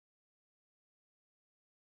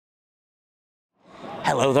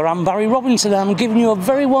Hello there, I'm Barry Robinson and I'm giving you a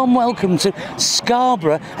very warm welcome to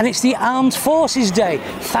Scarborough, and it's the Armed Forces Day.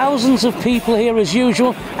 Thousands of people here as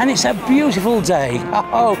usual and it's a beautiful day.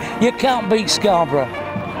 Oh, you can't beat Scarborough.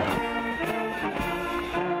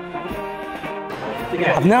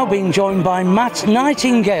 I've now been joined by Matt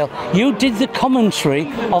Nightingale. You did the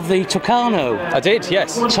commentary of the Tucano. I did,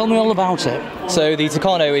 yes. Tell me all about it. So the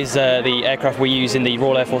Tucano is the aircraft we use in the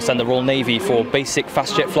Royal Air Force and the Royal Navy for basic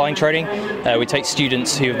fast jet flying training. We take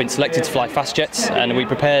students who have been selected to fly fast jets and we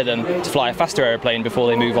prepare them to fly a faster aeroplane before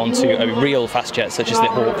they move on to a real fast jet such as the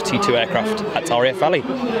Hawk T2 aircraft at RAF Valley.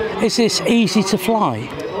 Is this easy to fly?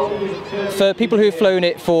 For people who have flown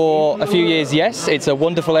it for a few years, yes, it's a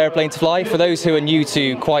wonderful aeroplane to fly. For those who are new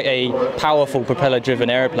to quite a powerful propeller-driven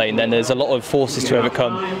aeroplane, then there's a lot of forces to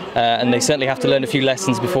overcome, and they certainly have to learn a few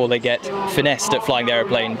lessons before they get finessed at flying the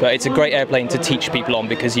aeroplane. But it's a great airplane to teach people on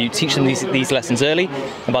because you teach them these lessons early,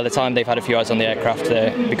 and by the time they've had a few hours on the aircraft,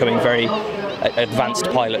 they're becoming very advanced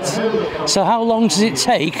pilots. So how long does it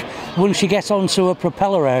take once you get onto a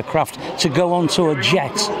propeller aircraft to go onto a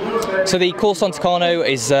jet? So the course on Tucano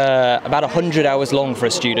is about 100 hours long for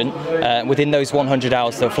a student. Within those 100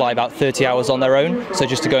 hours they'll fly about 30 hours on their own, so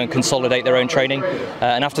just to go and consolidate their own training.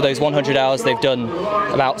 And after those 100 hours they've done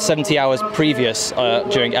about 70 hours previous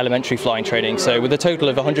during elementary flying training. So with a total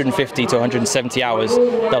of 150 to 170 hours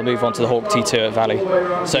they'll move on to the Hawk T2 at Valley.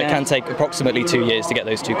 So it can take approximately 2 years to get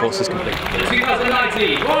those two courses complete.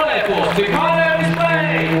 2019 Royal Air Force Tucano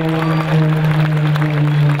Display.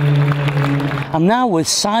 I'm now with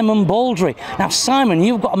Simon Baldry. Now Simon,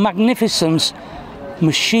 you've got a magnificent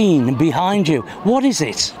machine behind you. What is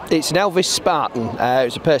it? It's an Alvis Spartan.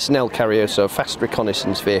 It's a personnel carrier, so a fast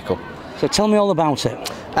reconnaissance vehicle. So tell me all about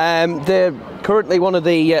it. They're currently one of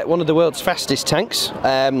the world's fastest tanks.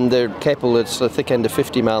 They're capable of a thick end of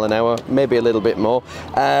 50 mile an hour, maybe a little bit more.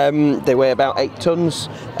 They weigh about 8 tons.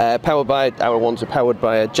 Our ones are powered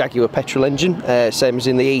by a Jaguar petrol engine, same as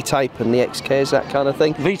in the E-Type and the XKs, that kind of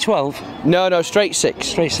thing. V12? No, straight six.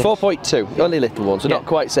 Straight 6. 4.2, only little ones. They're not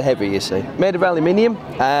quite so heavy, you see. Made of aluminium,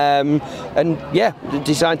 and yeah,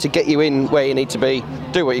 designed to get you in where you need to be,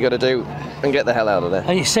 do what you got to do, and get the hell out of there.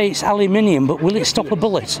 And you say it's aluminium, but will it stop a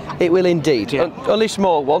bullet? It will indeed. Yeah. Only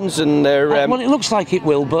small ones, and they're... well, it looks like it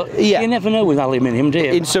will, but you never know with aluminium, do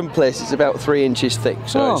you? In some places, it's about 3 inches thick,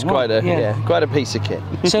 so it's quite a piece of kit.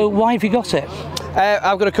 So why have you got it?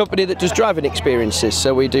 I've got a company that does driving experiences,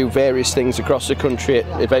 so we do various things across the country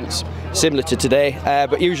at events similar to today,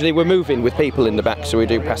 but usually we're moving with people in the back, so we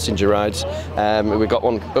do passenger rides. We've got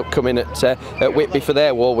one upcoming at Whitby for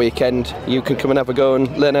their war weekend. You can come and have a go and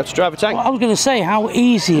learn how to drive a tank. Well, I was going to say, how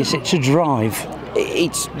easy is it to drive?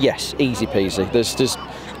 Yes, easy peasy. There's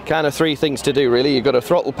kind of 3 things to do really. You've got a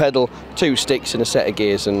throttle pedal, 2 sticks and a set of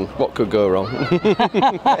gears, and what could go wrong?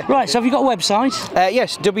 Right, so have you got a website?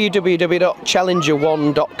 Yes,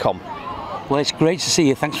 www.challenger1.com. Well, it's great to see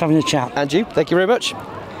you. Thanks for having a chat. And you, thank you very much.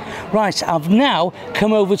 Right, I've now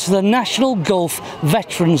come over to the National Gulf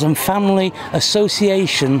Veterans and Family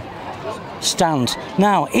Association stand.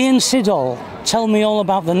 Now, Ian Siddall, tell me all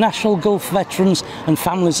about the National Gulf Veterans and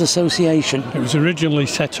Families Association. It was originally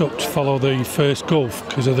set up to follow the first Gulf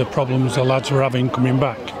because of the problems the lads were having coming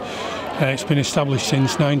back. It's been established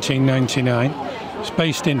since 1999. It's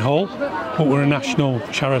based in Hull, but we're a national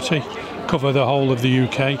charity, cover the whole of the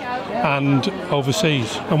UK and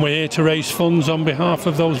overseas. And we're here to raise funds on behalf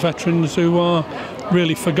of those veterans who are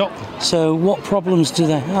really forgotten. So what problems do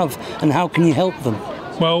they have and how can you help them?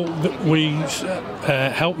 Well, we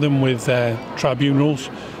help them with their tribunals,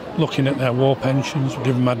 looking at their war pensions,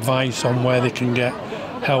 give them advice on where they can get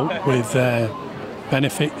help with their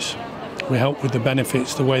benefits. We help with the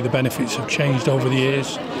benefits, the way the benefits have changed over the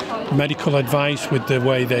years. Medical advice with the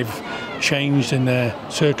way they've changed in their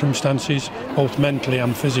circumstances, both mentally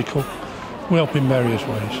and physical. We help in various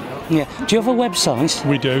ways. Yeah. Do you have a website?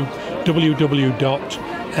 We do,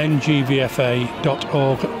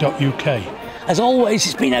 www.ngvfa.org.uk. As always,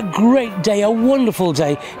 it's been a great day, a wonderful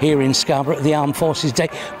day here in Scarborough at the Armed Forces Day.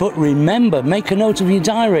 But remember, make a note of your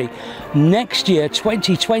diary. Next year,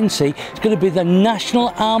 2020, it's going to be the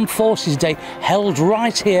National Armed Forces Day held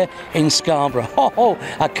right here in Scarborough.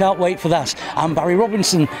 I can't wait for that. I'm Barry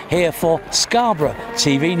Robinson here for Scarborough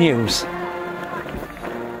TV News.